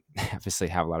obviously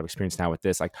have a lot of experience now with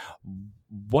this, like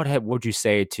what would you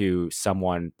say to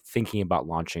someone thinking about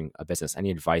launching a business?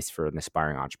 Any advice for an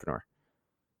aspiring entrepreneur?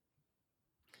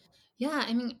 Yeah,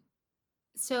 I mean,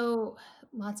 so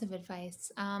lots of advice.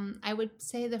 I would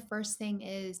say the first thing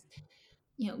is,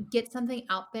 get something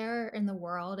out there in the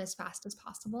world as fast as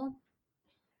possible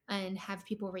and have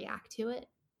people react to it,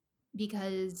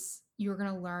 because you're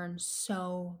going to learn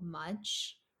so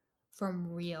much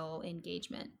from real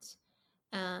engagement.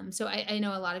 So I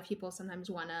know a lot of people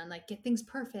sometimes want to like get things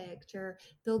perfect or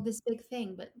build this big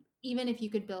thing, but even if you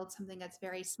could build something that's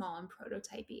very small and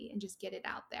prototypey and just get it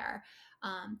out there,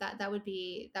 that would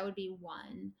be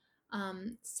one.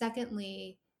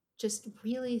 Secondly, just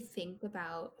really think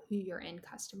about who your end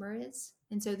customer is.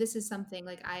 And so this is something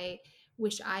like I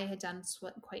wish I had done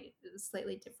quite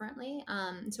slightly differently.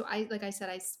 So like I said,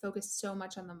 I focused so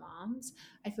much on the moms.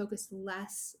 I focused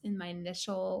less in my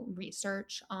initial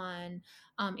research on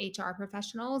HR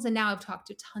professionals, and now I've talked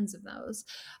to tons of those.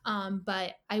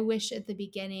 But I wish at the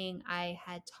beginning I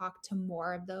had talked to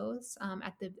more of those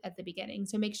at the beginning.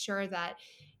 So make sure that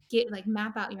get like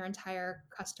map out your entire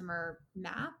customer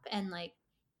map and like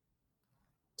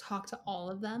talk to all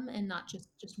of them and not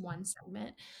just one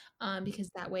segment, because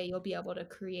that way you'll be able to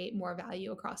create more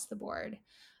value across the board.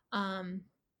 Um,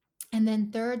 and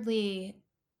then thirdly,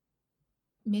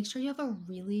 make sure you have a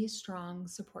really strong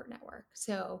support network.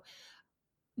 So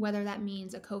whether that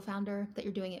means a co-founder that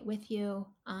you're doing it with you,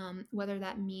 whether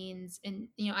that means, and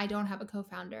I don't have a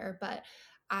co-founder, but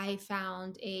I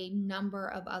found a number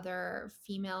of other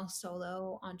female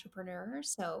solo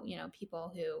entrepreneurs. So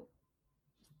people who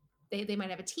they might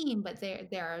have a team, but they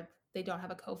don't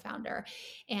have a co-founder.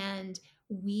 And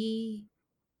we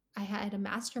I had a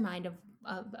mastermind of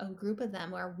a group of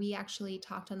them where we actually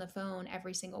talked on the phone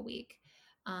every single week.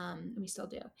 We still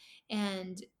do.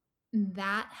 And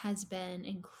that has been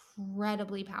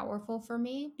incredibly powerful for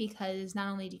me, because not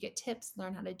only do you get tips,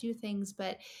 learn how to do things,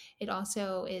 but it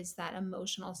also is that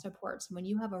emotional support. So when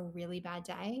you have a really bad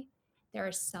day, there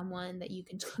is someone that you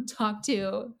can talk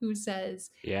to who says,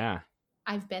 Yeah.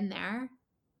 I've been there,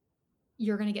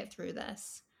 you're going to get through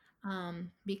this.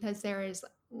 Because there is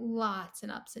lots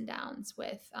and ups and downs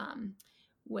with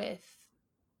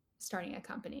starting a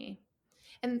company.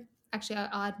 And actually,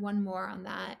 I'll add one more on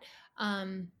that.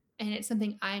 And it's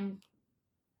something I'm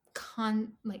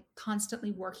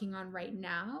constantly working on right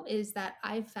now, is that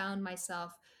I've found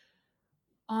myself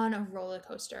on a roller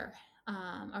coaster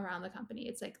around the company.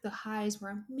 It's like the highs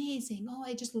were amazing. Oh,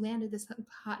 I just landed this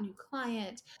hot new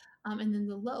client. And then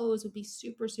the lows would be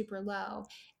super, super low.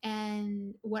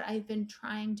 And what I've been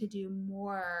trying to do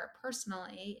more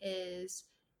personally is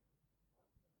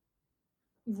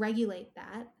regulate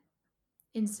that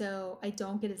And so I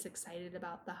don't get as excited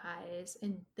about the highs,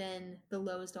 and then the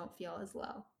lows don't feel as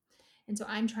low. And so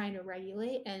I'm trying to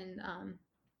regulate, and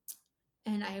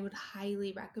I would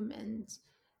highly recommend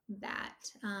that,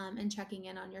 and checking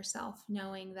in on yourself,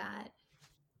 knowing that,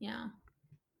 you know,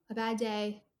 a bad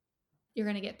day, you're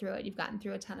going to get through it. You've gotten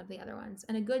through a ton of the other ones.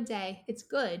 And a good day, it's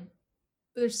good,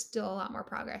 but there's still a lot more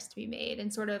progress to be made.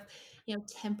 And sort of,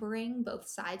 tempering both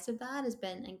sides of that has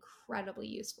been incredibly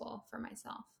useful for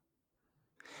myself.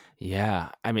 Yeah,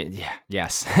 I mean, yeah,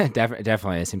 yes,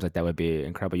 definitely. It seems like that would be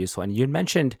incredibly useful. And you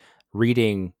mentioned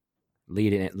reading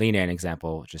Lean In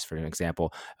example, just for an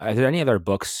example. Are there any other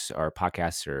books or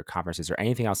podcasts or conferences or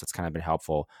anything else that's kind of been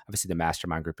helpful? Obviously, the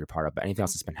mastermind group you're part of, but anything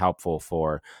else that's been helpful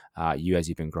for you as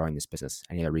you've been growing this business?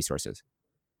 Any other resources?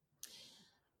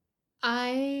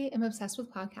 I am obsessed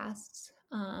with podcasts.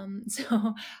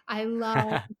 So I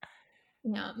love,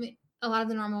 a lot of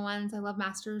the normal ones. I love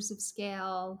Masters of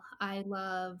Scale. I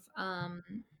love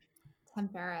Tim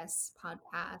Ferriss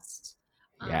podcast.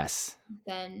 Um, Yes.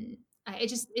 then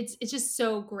it's just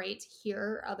so great to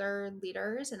hear other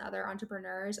leaders and other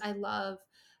entrepreneurs. I love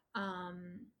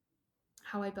um,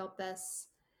 How I Built This,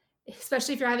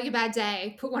 especially if you're having a bad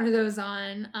day. Put one of those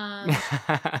on.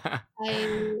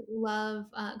 I love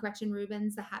Gretchen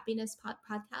Rubin's The Happiness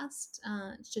Podcast.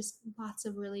 It's just lots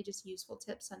of really just useful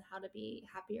tips on how to be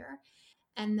happier.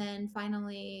 And then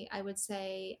finally, I would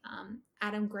say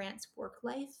Adam Grant's Work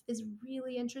Life is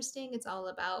really interesting. It's all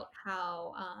about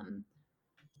how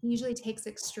he usually takes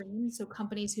extremes. So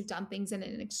companies who've done things in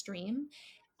an extreme.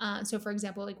 So for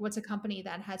example, like what's a company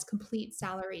that has complete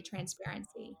salary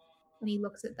transparency? And he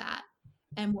looks at that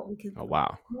and what we could Oh, learn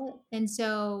wow. from it. And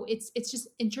so it's just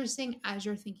interesting as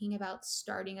you're thinking about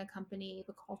starting a company,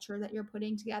 the culture that you're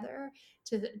putting together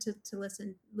to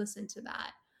listen to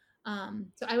that.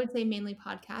 So I would say mainly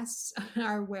podcasts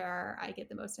are where I get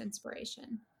the most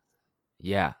inspiration.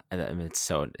 Yeah, and I mean, it's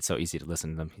so easy to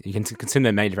listen to them. You can consume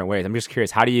them many different ways. I'm just curious,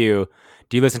 how do you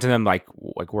listen to them like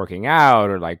working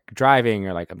out or like driving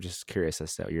or like I'm just curious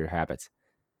as to your habits.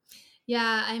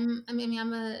 Yeah, I'm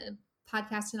a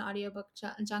podcast and audiobook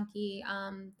junkie.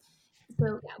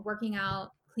 So yeah, working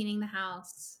out, cleaning the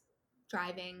house,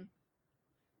 driving,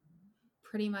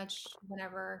 pretty much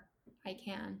whenever I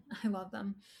can. I love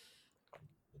them.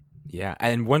 Yeah,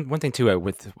 and one thing too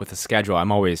with the schedule,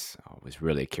 I'm always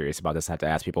really curious about this. I have to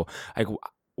ask people like,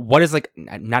 what is like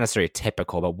not necessarily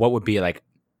typical, but what would be like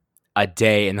a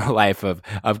day in the life of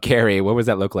Carrie? What does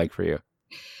that look like for you?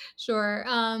 Sure.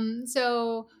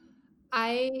 So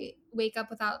I wake up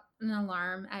without an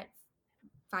alarm at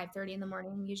 5:30 in the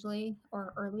morning usually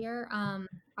or earlier.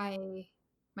 I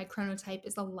My chronotype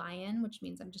is a lion, which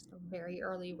means I'm just a very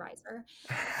early riser.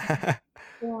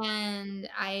 And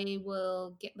I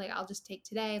will get like I'll just take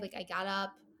today. Like I got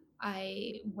up,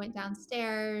 I went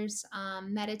downstairs,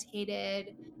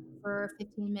 meditated for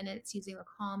 15 minutes using the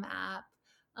Calm app.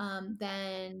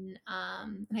 And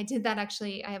I did that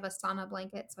actually. I have a sauna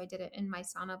blanket, so I did it in my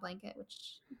sauna blanket,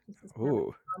 which is kind of like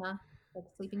Ooh, sauna, like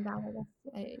sleeping bag,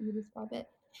 I guess you describe it.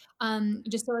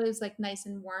 Just so it was like nice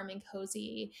and warm and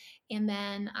cozy. And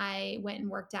then I went and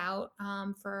worked out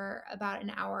for about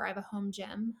an hour. I have a home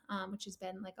gym, which has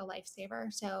been like a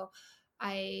lifesaver. So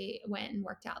I went and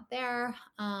worked out there,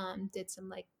 did some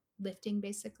like lifting,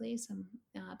 basically, some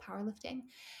powerlifting.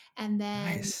 And then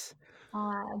nice.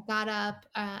 got up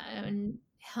and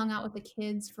hung out with the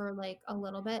kids for like a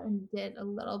little bit and did a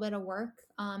little bit of work,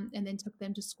 and then took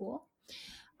them to school.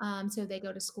 So they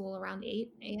go to school around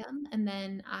 8 a.m. And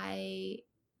then I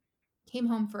came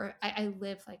home I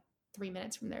live like 3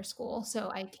 minutes from their school. So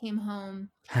I came home,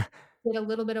 did a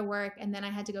little bit of work, and then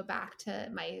I had to go back to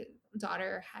my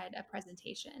daughter had a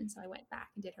presentation. So I went back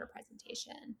and did her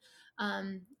presentation.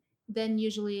 Um, then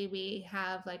usually we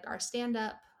have like our stand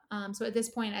up. So at this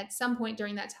point, at some point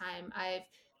during that time, I've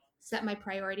set my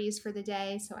priorities for the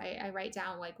day. So I write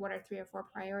down like what are 3 or 4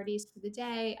 priorities for the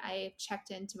day. I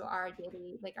checked into our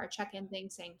daily, like our check-in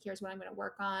thing saying, here's what I'm going to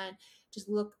work on. Just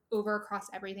look over across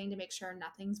everything to make sure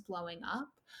nothing's blowing up.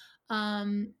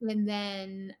 And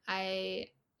then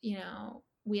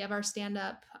we have our stand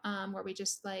up where we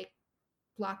just like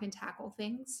block and tackle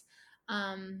things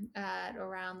at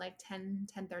around like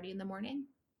 10:30 in the morning.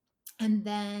 And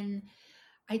then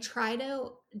I try to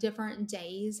different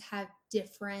days have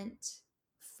different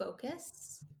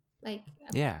focus. Like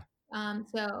Yeah.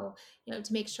 so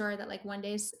to make sure that like one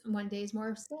day's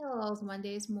more sales, one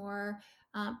day's more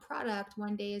product,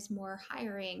 one day is more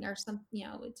hiring or some,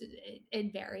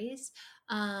 it varies.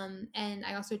 And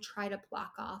I also try to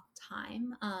block off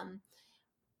time.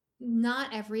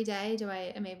 not every day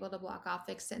am able to block off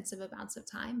extensive amounts of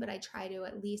time, but I try to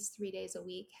at least 3 days a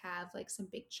week have like some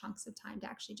big chunks of time to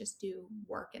actually just do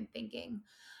work and thinking.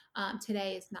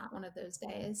 Today is not one of those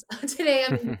days. Today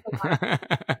I'm in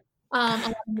a lot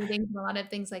of meetings and a lot of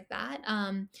things like that.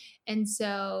 And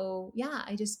so, yeah,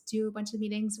 I just do a bunch of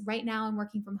meetings. Right now, I'm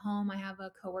working from home. I have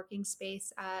a co-working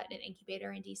space at an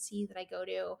incubator in DC that I go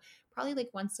to probably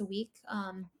like once a week.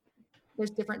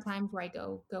 There's different times where I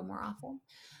go more often.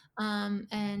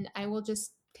 And I will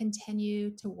just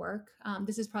continue to work.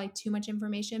 This is probably too much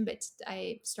information, but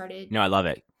No, I love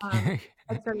it. I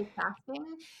started fasting.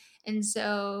 And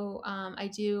so I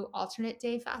do alternate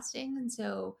day fasting. And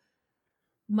so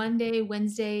Monday,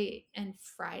 Wednesday, and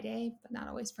Friday, but not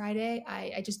always Friday,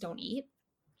 I just don't eat.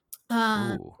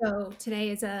 Ooh. So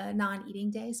today is a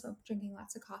non-eating day, so I'm drinking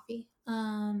lots of coffee.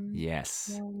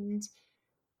 Yes. And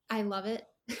I love it.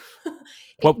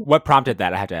 What prompted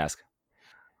that? I have to ask.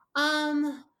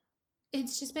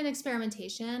 It's just been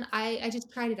experimentation. I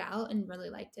just tried it out and really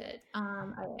liked it.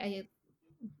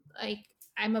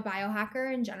 I'm a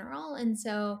biohacker in general, and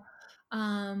so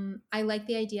I like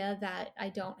the idea that I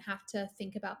don't have to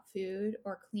think about food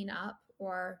or clean up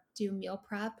or do meal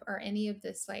prep or any of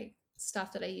this like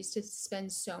stuff that I used to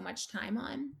spend so much time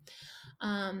on.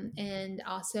 And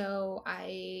also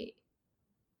I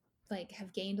like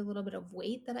have gained a little bit of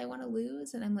weight that I want to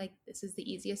lose. And I'm like, this is the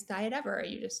easiest diet ever.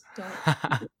 You just don't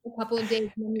a couple of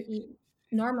days and then you eat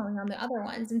normally on the other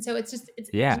ones. And so it's just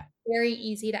Yeah. very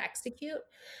easy to execute.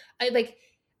 I like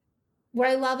what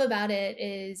I love about it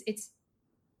is it's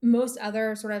most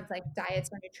other sort of like diets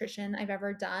or nutrition I've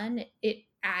ever done. It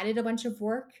added a bunch of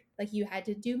work. Like you had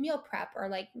to do meal prep or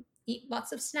like eat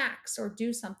lots of snacks or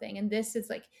do something. And this is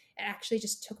like, it actually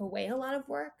just took away a lot of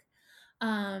work.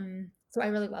 So I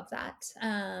really love that.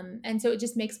 And so it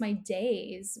just makes my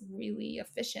days really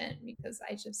efficient because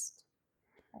I just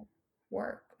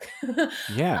work.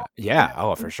 Yeah. Yeah.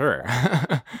 Oh, for sure. I don't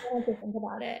have to think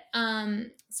about it.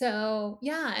 So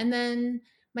yeah, and then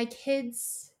my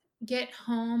kids get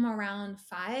home around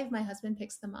 5. My husband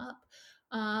picks them up.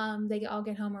 They all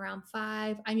get home around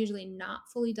 5. I'm usually not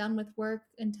fully done with work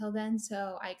until then,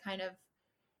 so I kind of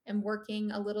am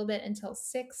working a little bit until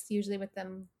 6, usually with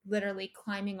them literally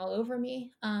climbing all over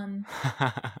me. And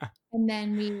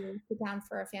then we sit down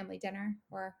for a family dinner,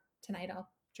 or tonight I'll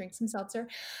drink some seltzer.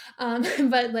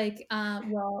 But like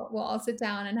we'll all sit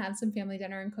down and have some family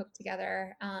dinner and cook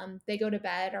together. They go to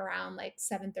bed around like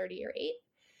 7:30 or 8.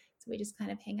 So we just kind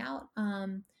of hang out.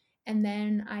 And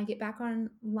then I get back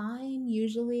online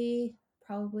usually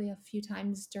probably a few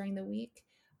times during the week.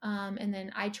 And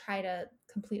then I try to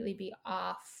completely be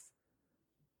off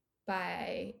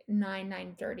by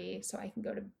 9:30 so I can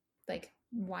go to like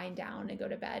wind down and go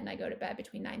to bed, and I go to bed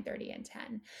between 9:30 and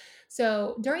 10.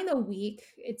 So during the week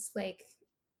it's like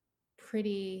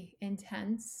pretty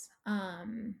intense,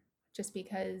 just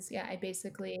because I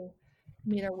basically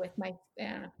I'm either with my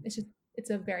it's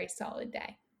a very solid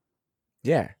day.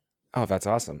 Yeah. Oh, that's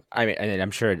awesome. I mean, and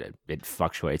I'm sure it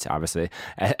fluctuates obviously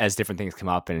as different things come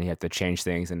up and you have to change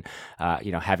things. And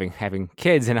having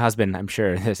kids and a husband, I'm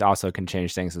sure this also can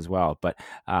change things as well. But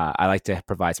I like to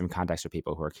provide some context for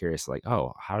people who are curious, like,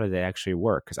 oh, how do they actually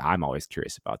work? Because I'm always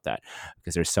curious about that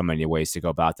because there's so many ways to go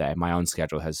about that. My own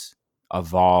schedule has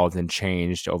evolved and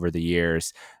changed over the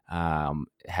years. It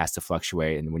has to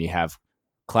fluctuate, and when you have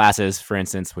classes, for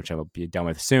instance, which I will be done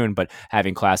with soon, but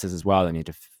having classes as well, then you need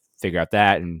to figure out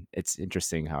that. And it's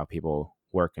interesting how people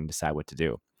work and decide what to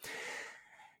do.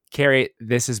 Carrie,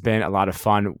 this has been a lot of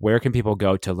fun. Where can people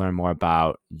go to learn more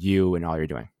about you and all you're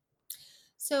doing?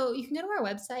 So you can go to our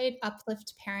website,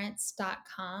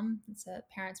 upliftparents.com. It's a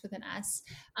parents with an S.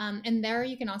 And there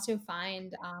you can also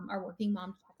find our working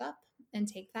mom checkup and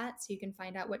take that so you can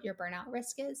find out what your burnout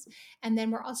risk is. And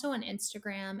then we're also on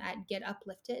Instagram at Get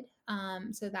Uplifted.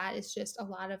 So that is just a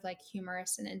lot of like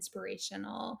humorous and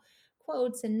inspirational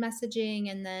quotes and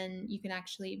messaging. And then you can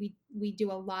actually, we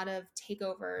do a lot of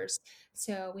takeovers.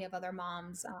 So we have other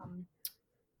moms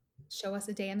show us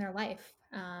a day in their life.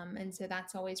 And so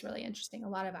that's always really interesting. A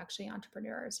lot of actually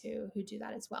entrepreneurs who do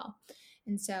that as well.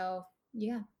 And so,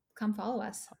 yeah, come follow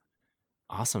us.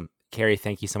 Awesome. Carrie,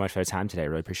 thank you so much for the time today. I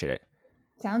really appreciate it.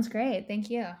 Sounds great. Thank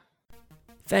you.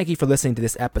 Thank you for listening to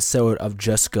this episode of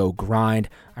Just Go Grind.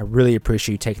 I really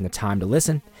appreciate you taking the time to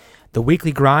listen. The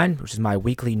Weekly Grind, which is my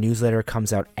weekly newsletter,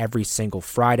 comes out every single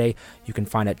Friday. You can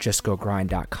find it at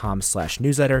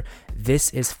justgogrind.com/newsletter. This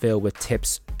is filled with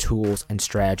tips, tools, and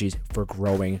strategies for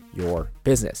growing your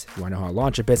business. If you want to know how to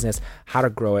launch a business, how to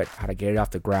grow it, how to get it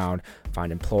off the ground,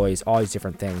 find employees, all these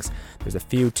different things. There's a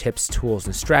few tips, tools,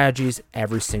 and strategies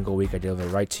every single week I deliver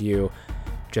right to you.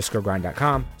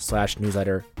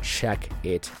 justgrowgrind.com/newsletter. Check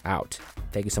it out.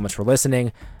 Thank you so much for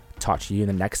listening. Talk to you in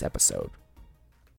the next episode.